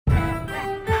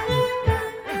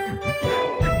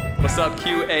What's up,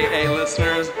 QAA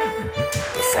listeners?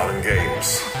 The fun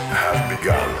games have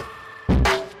begun.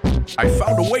 I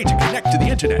found a way to connect to the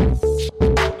internet.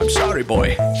 I'm sorry,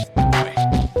 boy.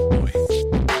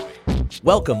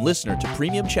 Welcome, listener, to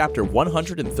Premium Chapter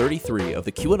 133 of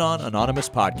the QAnon Anonymous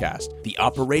podcast, the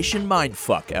Operation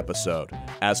Mindfuck episode.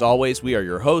 As always, we are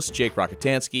your hosts, Jake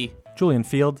Rockatansky, Julian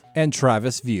Field, and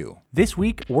Travis View. This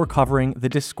week, we're covering the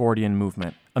Discordian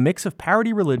movement, a mix of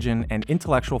parody religion and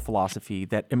intellectual philosophy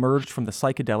that emerged from the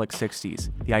psychedelic 60s,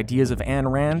 the ideas of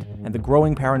Ayn Rand, and the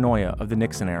growing paranoia of the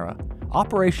Nixon era.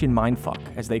 Operation Mindfuck,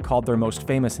 as they called their most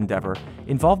famous endeavor,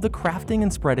 involved the crafting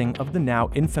and spreading of the now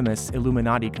infamous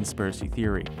Illuminati conspiracy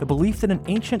theory, the belief that an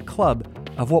ancient club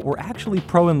of what were actually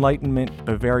pro-Enlightenment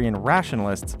Bavarian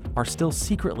rationalists are still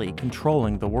secretly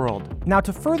controlling the world. Now,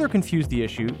 to further confuse the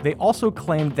issue, they also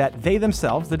claimed that they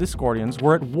themselves, the Discordians,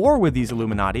 were at war with these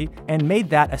Illuminati and made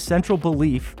that a central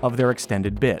belief of their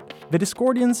extended bit. The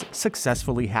Discordians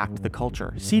successfully hacked the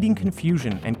culture, seeding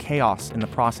confusion and chaos in the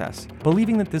process,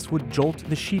 believing that this would jolt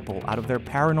the sheeple out of their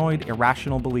paranoid,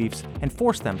 irrational beliefs and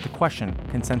force them to question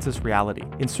consensus reality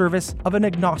in service of an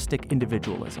agnostic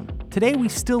individualism. Today, we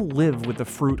still live with the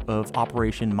fruit of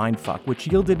Operation Mindfuck, which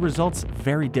yielded results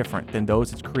very different than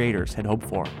those its creators had hoped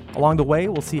for. Along the way,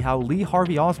 we'll see how Lee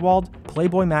Harvey Oswald,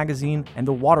 Playboy magazine, and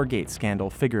the Watergate scandal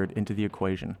figured into the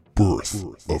equation. Birth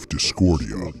of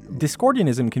Discordia.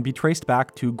 Discordianism can be traced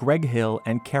back to Greg Hill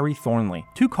and Kerry Thornley,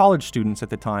 two college students at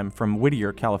the time from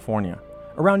Whittier, California.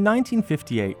 Around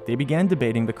 1958, they began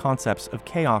debating the concepts of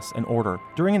chaos and order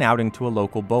during an outing to a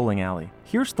local bowling alley.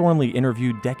 Here's Thornley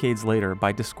interviewed decades later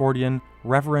by Discordian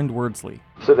Reverend Wordsley.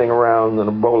 Sitting around in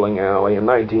a bowling alley in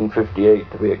 1958,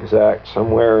 to be exact,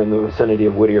 somewhere in the vicinity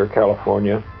of Whittier,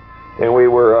 California, and we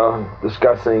were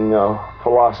discussing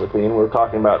philosophy, and we were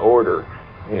talking about order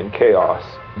and chaos.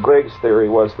 Greg's theory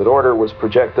was that order was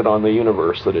projected on the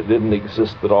universe, that it didn't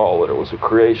exist at all, that it was a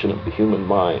creation of the human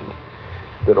mind,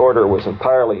 that order was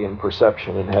entirely in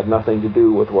perception and had nothing to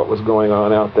do with what was going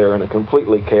on out there in a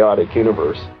completely chaotic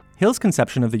universe. Hill's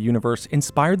conception of the universe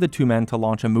inspired the two men to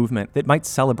launch a movement that might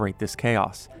celebrate this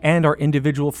chaos and our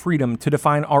individual freedom to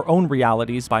define our own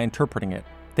realities by interpreting it.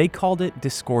 They called it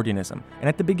Discordianism, and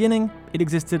at the beginning, it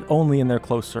existed only in their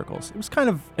close circles. It was kind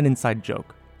of an inside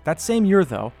joke. That same year,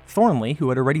 though, Thornley, who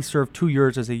had already served 2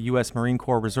 years as a U.S. Marine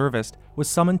Corps reservist, was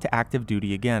summoned to active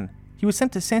duty again. He was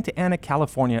sent to Santa Ana,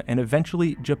 California, and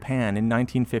eventually Japan in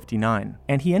 1959.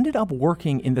 And he ended up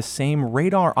working in the same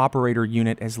radar operator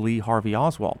unit as Lee Harvey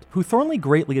Oswald, who Thornley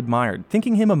greatly admired,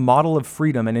 thinking him a model of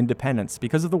freedom and independence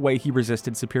because of the way he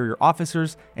resisted superior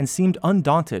officers and seemed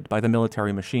undaunted by the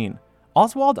military machine.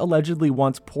 Oswald allegedly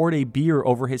once poured a beer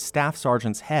over his staff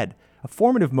sergeant's head, a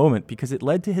formative moment because it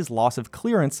led to his loss of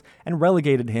clearance and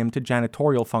relegated him to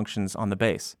janitorial functions on the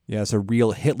base. Yeah, it's a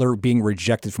real Hitler being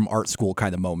rejected from art school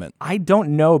kind of moment. I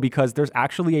don't know, because there's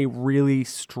actually a really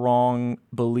strong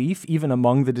belief, even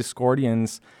among the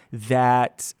Discordians,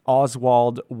 that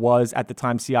Oswald was at the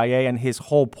time CIA, and his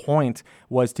whole point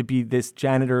was to be this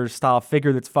janitor-style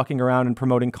figure that's fucking around and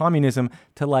promoting communism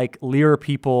to lure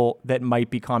people that might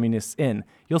be communists in.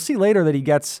 You'll see later that he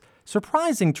gets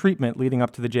surprising treatment leading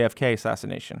up to the JFK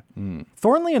assassination.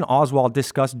 Thornley and Oswald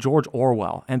discussed George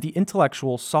Orwell, and the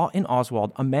intellectual saw in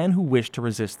Oswald a man who wished to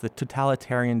resist the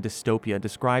totalitarian dystopia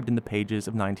described in the pages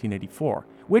of 1984,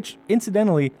 which,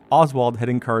 incidentally, Oswald had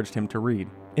encouraged him to read.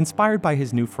 Inspired by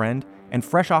his new friend, and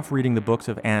fresh off reading the books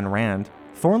of Ayn Rand,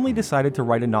 Thornley decided to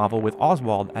write a novel with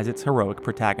Oswald as its heroic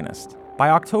protagonist.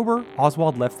 By October,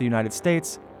 Oswald left the United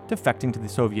States, defecting to the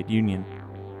Soviet Union.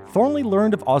 Thornley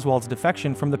learned of Oswald's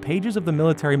defection from the pages of the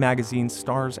military magazine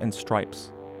Stars and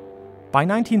Stripes. By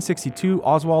 1962,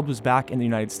 Oswald was back in the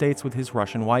United States with his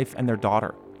Russian wife and their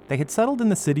daughter. They had settled in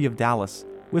the city of Dallas,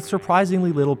 with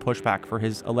surprisingly little pushback for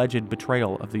his alleged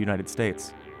betrayal of the United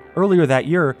States. Earlier that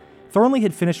year, Thornley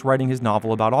had finished writing his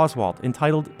novel about Oswald,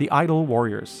 entitled The Idle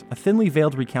Warriors, a thinly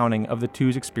veiled recounting of the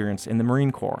two's experience in the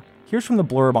Marine Corps. Here's from the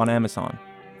blurb on Amazon.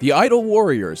 The Idle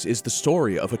Warriors is the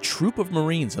story of a troop of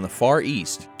Marines in the Far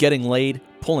East getting laid,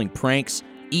 pulling pranks,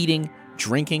 eating,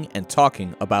 drinking, and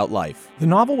talking about life. The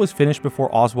novel was finished before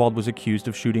Oswald was accused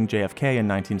of shooting JFK in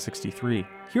 1963.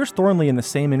 Here's Thornley in the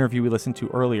same interview we listened to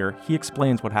earlier. He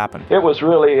explains what happened. It was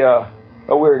really a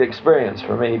weird experience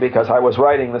for me, because I was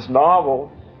writing this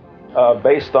novel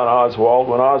based on Oswald.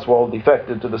 When Oswald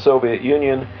defected to the Soviet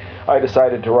Union, I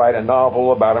decided to write a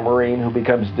novel about a Marine who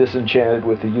becomes disenchanted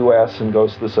with the U.S. and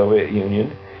goes to the Soviet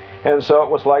Union. And so it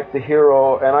was like the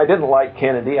hero, and I didn't like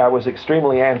Kennedy. I was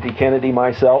extremely anti-Kennedy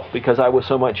myself because I was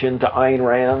so much into Ayn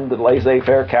Rand,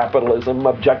 laissez-faire capitalism,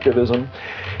 objectivism,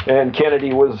 and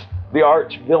Kennedy was the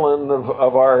arch villain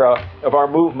of our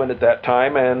movement at that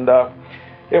time, and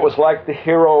it was like the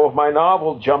hero of my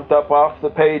novel jumped up off the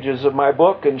pages of my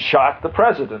book and shot the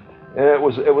president. And it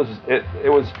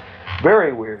was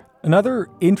very weird. Another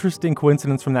interesting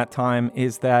coincidence from that time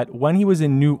is that when he was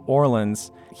in New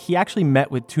Orleans, he actually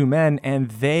met with two men and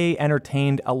they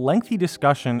entertained a lengthy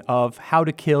discussion of how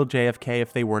to kill JFK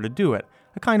if they were to do it.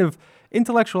 A kind of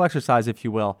intellectual exercise, if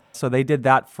you will. So they did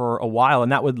that for a while,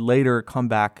 and that would later come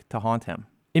back to haunt him.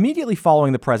 Immediately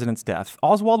following the president's death,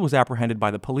 Oswald was apprehended by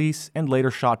the police and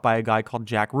later shot by a guy called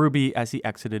Jack Ruby as he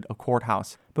exited a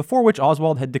courthouse, before which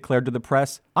Oswald had declared to the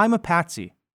press, "I'm a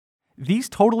patsy." These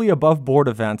totally above-board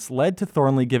events led to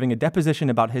Thornley giving a deposition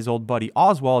about his old buddy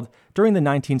Oswald during the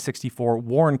 1964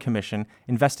 Warren Commission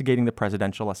investigating the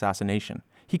presidential assassination.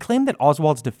 He claimed that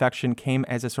Oswald's defection came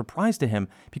as a surprise to him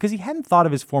because he hadn't thought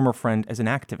of his former friend as an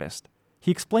activist. He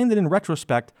explained that in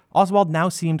retrospect, Oswald now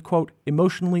seemed, quote,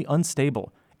 emotionally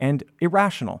unstable and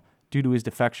irrational due to his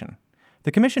defection.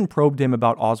 The commission probed him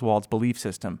about Oswald's belief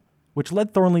system, which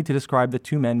led Thornley to describe the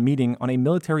two men meeting on a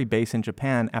military base in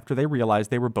Japan after they realized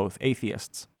they were both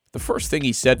atheists. The first thing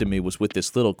he said to me was with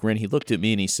this little grin. He looked at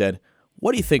me and he said,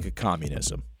 "What do you think of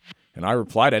communism?" And I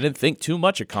replied, I didn't think too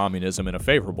much of communism in a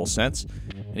favorable sense.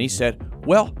 And he said,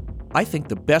 "Well, I think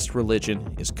the best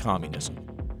religion is communism."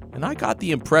 And I got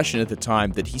the impression at the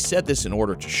time that he said this in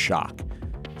order to shock.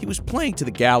 He was playing to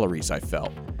the galleries, I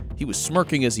felt. He was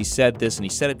smirking as he said this, and he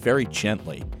said it very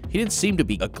gently. He didn't seem to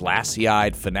be a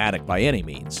glassy-eyed fanatic by any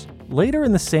means. Later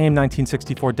in the same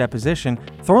 1964 deposition,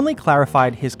 Thornley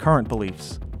clarified his current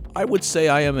beliefs. I would say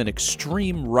I am an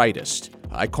extreme rightist.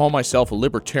 I call myself a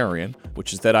libertarian,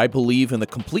 which is that I believe in the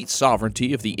complete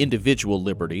sovereignty of the individual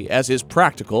liberty as is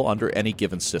practical under any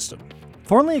given system.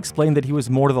 Thornley explained that he was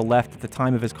more to the left at the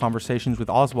time of his conversations with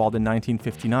Oswald in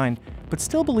 1959, but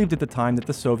still believed at the time that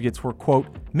the Soviets were, quote,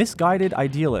 misguided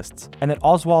idealists, and that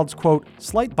Oswald's, quote,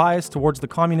 slight bias towards the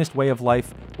communist way of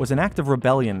life was an act of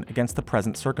rebellion against the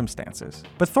present circumstances.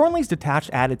 But Thornley's detached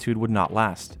attitude would not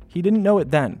last. He didn't know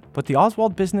it then, but the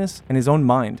Oswald business and his own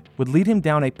mind would lead him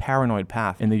down a paranoid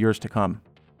path in the years to come.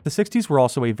 The 60s were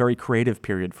also a very creative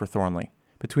period for Thornley.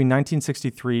 Between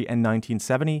 1963 and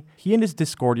 1970, he and his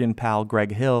Discordian pal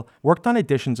Greg Hill worked on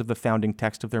editions of the founding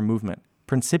text of their movement,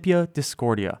 Principia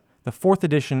Discordia, the fourth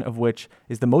edition of which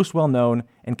is the most well-known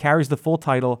and carries the full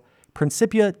title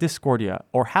Principia Discordia,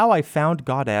 or How I Found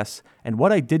Goddess and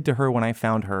What I Did to Her When I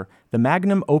Found Her, the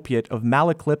magnum opiate of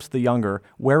Malaclypse the Younger,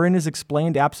 wherein is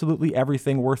explained absolutely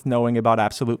everything worth knowing about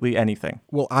absolutely anything.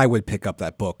 Well, I would pick up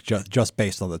that book just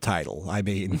based on the title. I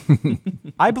mean...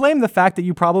 I blame the fact that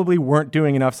you probably weren't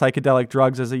doing enough psychedelic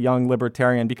drugs as a young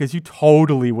libertarian because you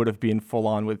totally would have been full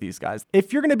on with these guys.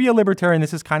 If you're going to be a libertarian,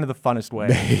 this is kind of the funnest way.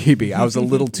 Maybe. I was a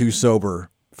little too sober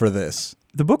for this.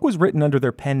 The book was written under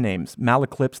their pen names,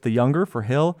 Malaclypse the Younger for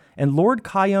Hill and Lord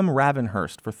Khayyam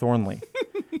Ravenhurst for Thornley.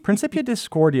 Principia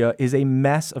Discordia is a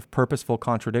mess of purposeful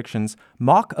contradictions,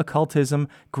 mock occultism,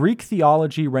 Greek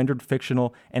theology rendered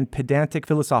fictional, and pedantic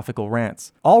philosophical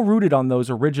rants, all rooted on those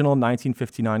original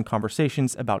 1959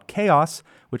 conversations about chaos,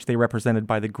 which they represented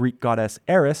by the Greek goddess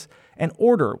Eris, and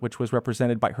order, which was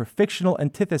represented by her fictional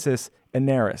antithesis,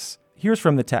 Eneris. Here's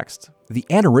from the text. The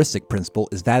anaristic principle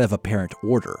is that of apparent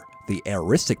order. The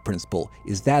eristic principle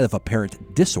is that of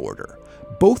apparent disorder.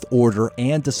 Both order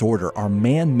and disorder are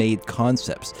man-made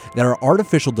concepts that are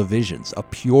artificial divisions of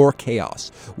pure chaos,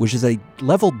 which is a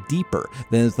level deeper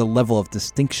than is the level of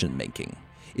distinction-making.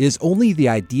 It is only the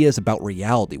ideas about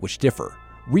reality which differ.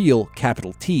 Real,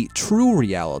 capital T, true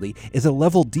reality is a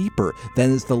level deeper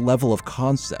than is the level of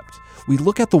concept. We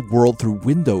look at the world through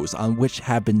windows on which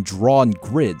have been drawn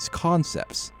grids,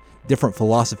 concepts. Different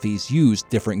philosophies use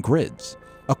different grids.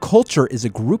 A culture is a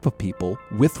group of people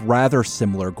with rather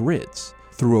similar grids.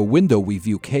 Through a window we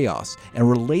view chaos and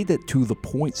relate it to the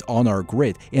points on our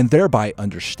grid and thereby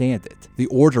understand it. The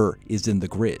order is in the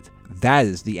grid. That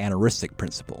is the anaristic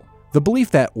principle. The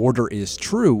belief that order is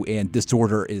true and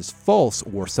disorder is false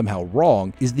or somehow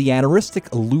wrong is the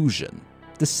anaristic illusion.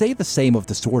 To say the same of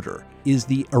disorder is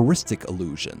the eristic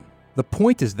illusion. The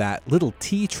point is that little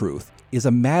t truth is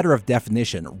a matter of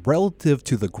definition relative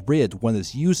to the grid one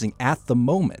is using at the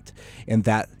moment, and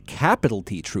that capital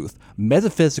T truth,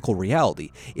 metaphysical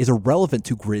reality, is irrelevant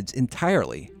to grids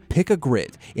entirely. Pick a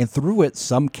grid, and through it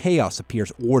some chaos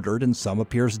appears ordered and some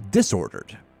appears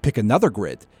disordered. Pick another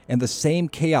grid, and the same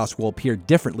chaos will appear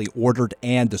differently ordered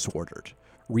and disordered.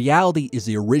 Reality is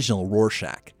the original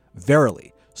Rorschach.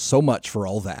 Verily, so much for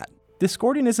all that.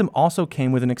 Discordianism also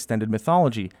came with an extended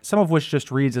mythology, some of which just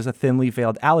reads as a thinly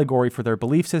veiled allegory for their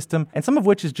belief system, and some of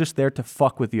which is just there to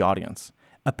fuck with the audience.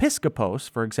 Episcopos,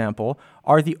 for example,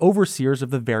 are the overseers of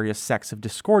the various sects of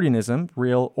Discordianism,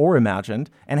 real or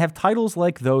imagined, and have titles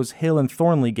like those Hill and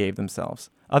Thornley gave themselves.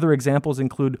 Other examples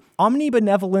include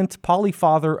Omnibenevolent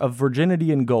Polyfather of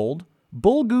Virginity and Gold,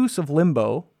 Bullgoose of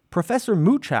Limbo, Professor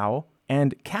Moochow,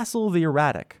 and Castle the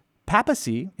Erratic.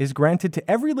 Papacy is granted to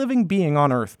every living being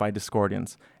on Earth by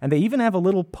Discordians, and they even have a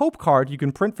little pope card you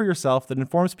can print for yourself that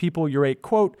informs people you're a,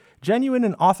 quote, genuine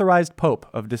and authorized pope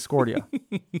of Discordia.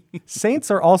 Saints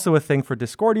are also a thing for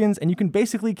Discordians, and you can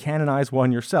basically canonize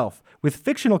one yourself, with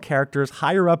fictional characters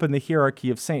higher up in the hierarchy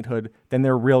of sainthood than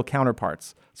their real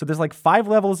counterparts. So there's like 5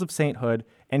 levels of sainthood,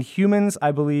 and humans,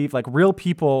 I believe, like real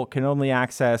people, can only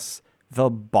access the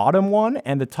bottom one,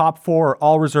 and the top 4 are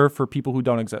all reserved for people who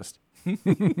don't exist.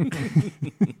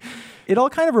 It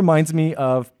all kind of reminds me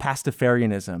of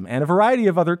Pastafarianism and a variety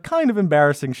of other kind of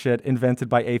embarrassing shit invented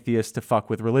by atheists to fuck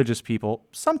with religious people,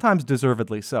 sometimes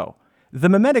deservedly so. The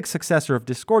mimetic successor of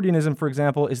Discordianism, for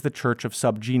example, is the Church of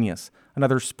Subgenius,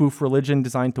 another spoof religion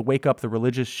designed to wake up the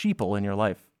religious sheeple in your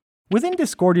life. Within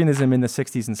Discordianism in the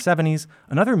 60s and 70s,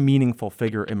 another meaningful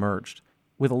figure emerged,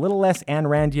 with a little less Ayn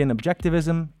Randian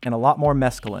objectivism and a lot more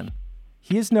mescaline.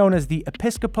 He is known as the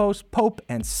Episcopos, Pope,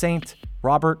 and Saint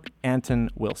Robert Anton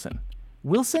Wilson.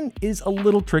 Wilson is a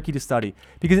little tricky to study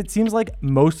because it seems like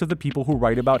most of the people who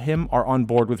write about him are on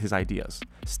board with his ideas.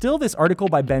 Still, this article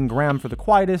by Ben Graham for The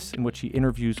Quietus, in which he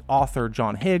interviews author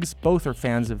John Higgs, both are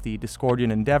fans of the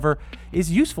Discordian endeavor,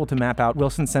 is useful to map out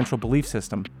Wilson's central belief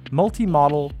system,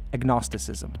 multi-model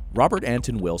agnosticism. Robert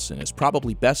Anton Wilson is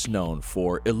probably best known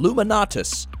for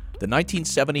Illuminatus, the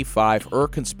 1975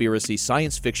 Conspiracy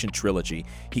science fiction trilogy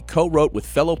he co-wrote with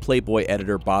fellow Playboy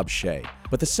editor Bob Shea.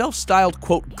 But the self-styled,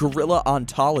 quote, guerrilla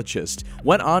ontologist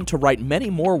went on to write many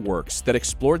more works that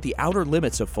explored the outer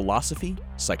limits of philosophy,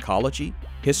 psychology,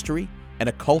 history, and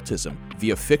occultism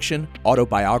via fiction,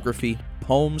 autobiography,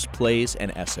 poems, plays,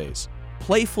 and essays.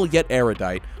 Playful yet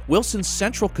erudite, Wilson's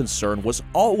central concern was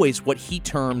always what he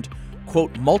termed,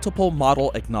 quote, multiple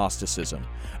model agnosticism,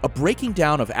 a breaking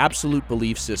down of absolute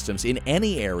belief systems in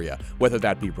any area, whether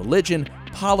that be religion,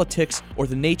 politics, or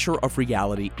the nature of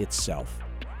reality itself.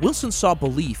 Wilson saw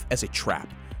belief as a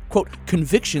trap. Quote,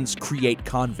 convictions create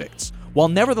convicts, while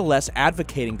nevertheless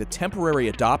advocating the temporary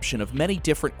adoption of many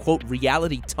different, quote,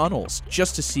 reality tunnels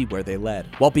just to see where they led,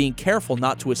 while being careful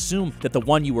not to assume that the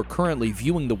one you were currently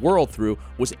viewing the world through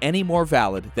was any more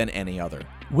valid than any other.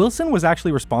 Wilson was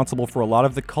actually responsible for a lot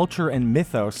of the culture and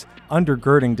mythos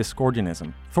undergirding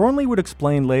Discordianism. Thornley would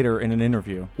explain later in an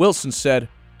interview. Wilson said,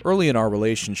 early in our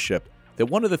relationship, that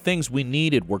one of the things we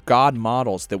needed were God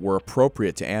models that were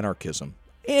appropriate to anarchism.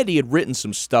 Andy had written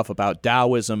some stuff about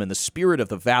Taoism and the spirit of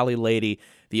the Valley Lady,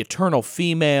 the eternal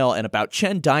female, and about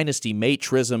Chen Dynasty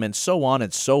matrism, and so on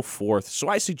and so forth. So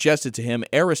I suggested to him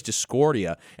Eris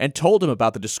Discordia and told him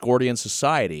about the Discordian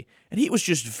Society. And he was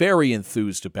just very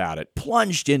enthused about it,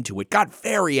 plunged into it, got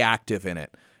very active in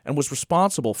it, and was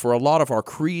responsible for a lot of our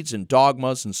creeds and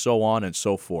dogmas and so on and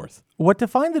so forth. What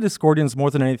defined the Discordians more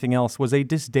than anything else was a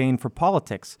disdain for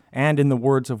politics, and in the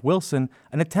words of Wilson,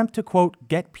 an attempt to, quote,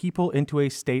 get people into a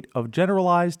state of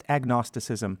generalized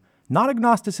agnosticism. Not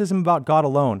agnosticism about God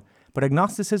alone, but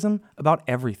agnosticism about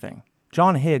everything.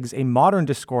 John Higgs, a modern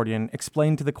Discordian,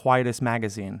 explained to The Quietus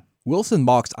magazine. Wilson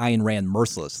mocks Ayn Rand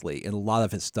mercilessly in a lot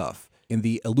of his stuff. In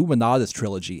the Illuminatus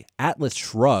trilogy, Atlas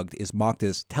Shrugged is mocked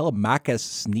as Telemachus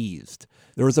Sneezed.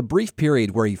 There was a brief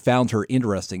period where he found her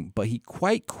interesting, but he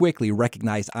quite quickly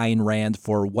recognized Ayn Rand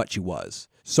for what she was.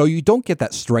 So you don't get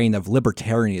that strain of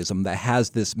libertarianism that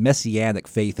has this messianic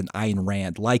faith in Ayn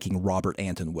Rand liking Robert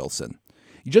Anton Wilson.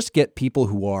 You just get people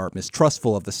who are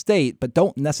mistrustful of the state, but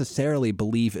don't necessarily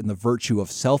believe in the virtue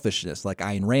of selfishness like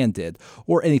Ayn Rand did,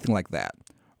 or anything like that.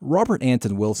 Robert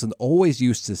Anton Wilson always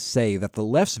used to say that the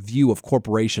left's view of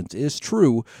corporations is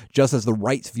true, just as the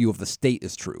right's view of the state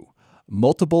is true.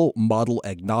 Multiple model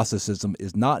agnosticism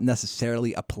is not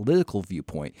necessarily a political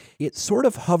viewpoint. It sort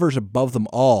of hovers above them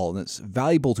all, and it's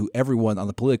valuable to everyone on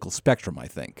the political spectrum, I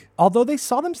think. Although they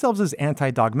saw themselves as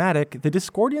anti-dogmatic, the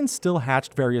Discordians still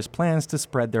hatched various plans to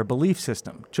spread their belief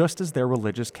system, just as their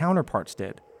religious counterparts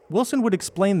did. Wilson would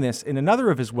explain this in another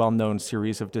of his well-known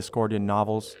series of Discordian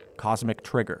novels, Cosmic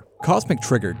Trigger. Cosmic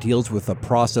Trigger deals with the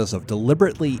process of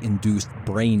deliberately induced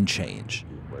brain change.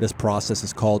 This process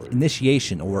is called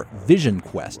initiation or vision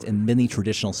quest in many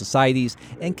traditional societies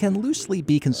and can loosely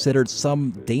be considered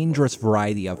some dangerous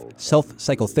variety of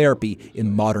self-psychotherapy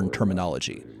in modern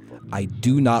terminology. I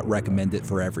do not recommend it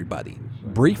for everybody.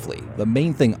 Briefly, the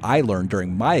main thing I learned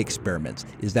during my experiments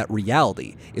is that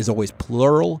reality is always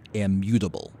plural and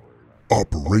mutable.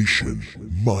 Operation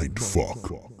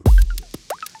Mindfuck.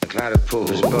 cloud of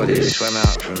Paul's body swam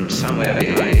out from somewhere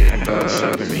behind Hagbard's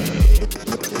submarine.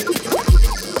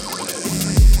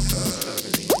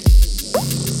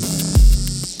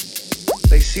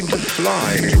 They seem to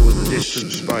fly toward the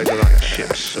distant spider-like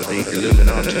ships of the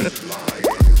Illuminati.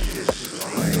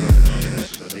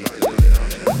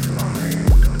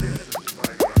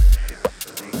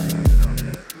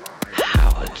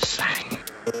 Howard sang.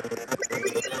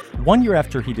 1 year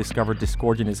after he discovered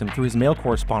Discordianism through his mail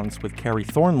correspondence with Carrie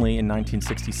Thornley in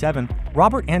 1967,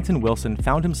 Robert Anton Wilson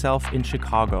found himself in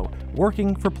Chicago,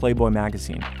 working for Playboy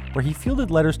magazine, where he fielded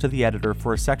letters to the editor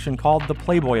for a section called the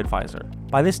Playboy Advisor.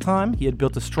 By this time, he had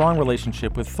built a strong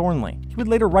relationship with Thornley. He would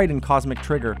later write in Cosmic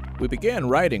Trigger, We began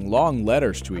writing long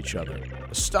letters to each other,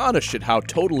 astonished at how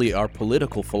totally our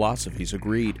political philosophies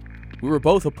agreed. We were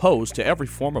both opposed to every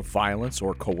form of violence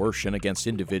or coercion against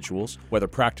individuals, whether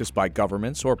practiced by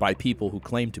governments or by people who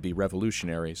claimed to be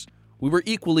revolutionaries. We were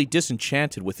equally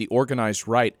disenchanted with the organized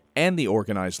right and the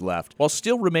organized left, while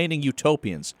still remaining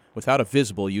utopians without a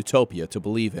visible utopia to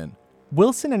believe in.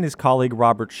 Wilson and his colleague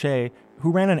Robert Shea,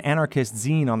 who ran an anarchist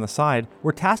zine on the side,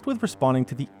 were tasked with responding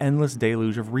to the endless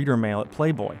deluge of reader mail at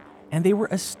Playboy, and they were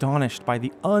astonished by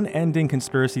the unending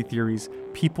conspiracy theories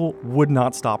people would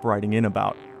not stop writing in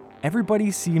about. Everybody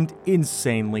seemed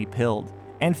insanely pilled.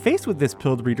 And faced with this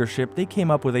pilled readership, they came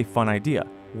up with a fun idea.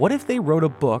 What if they wrote a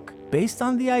book based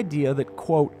on the idea that,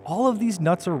 quote, all of these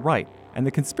nuts are right, and the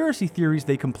conspiracy theories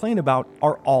they complain about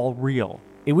are all real?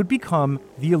 It would become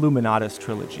the Illuminatus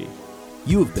trilogy.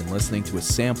 You have been listening to a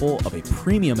sample of a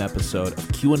premium episode of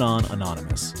QAnon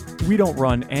Anonymous. We don't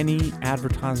run any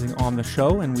advertising on the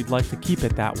show, and we'd like to keep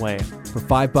it that way. For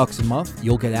 $5 a month,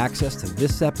 you'll get access to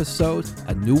this episode,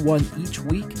 a new one each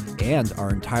week, and our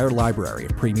entire library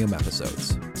of premium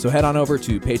episodes. So head on over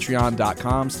to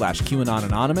patreon.com/QAnon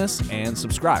Anonymous and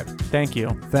subscribe. Thank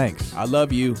you. Thanks. I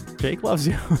love you. Jake loves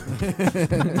you.